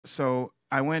So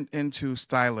I went into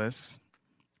Stylus,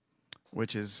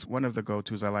 which is one of the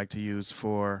go-tos I like to use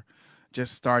for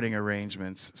just starting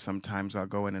arrangements. Sometimes I'll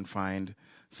go in and find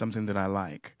something that I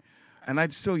like. And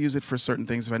I'd still use it for certain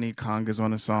things if I need congas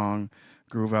on a song,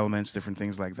 groove elements, different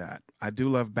things like that. I do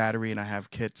love Battery, and I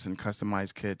have kits and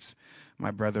customized kits.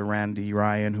 My brother Randy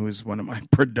Ryan, who is one of my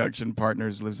production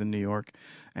partners, lives in New York,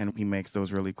 and he makes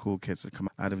those really cool kits that come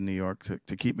out of New York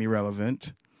to keep me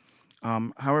relevant.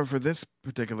 However, for this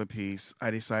particular piece,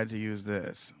 I decided to use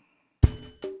this.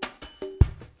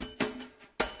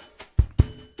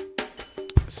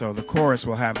 So the chorus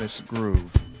will have this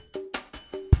groove.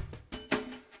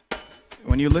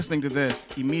 When you're listening to this,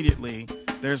 immediately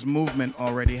there's movement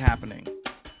already happening.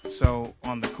 So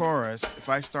on the chorus, if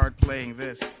I start playing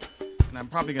this, and I'm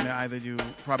probably going to either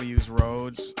use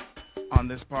Rhodes on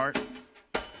this part.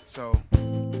 So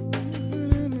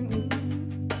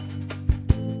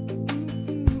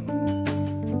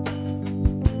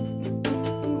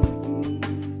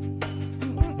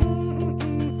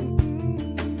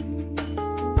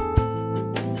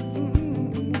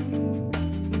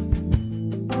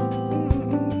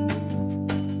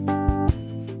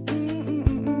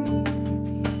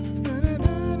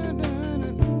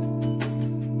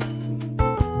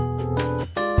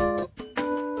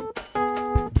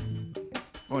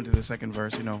going to the second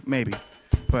verse, maybe.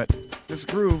 But this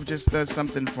groove just does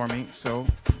something for me, so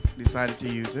decided to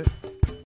use it.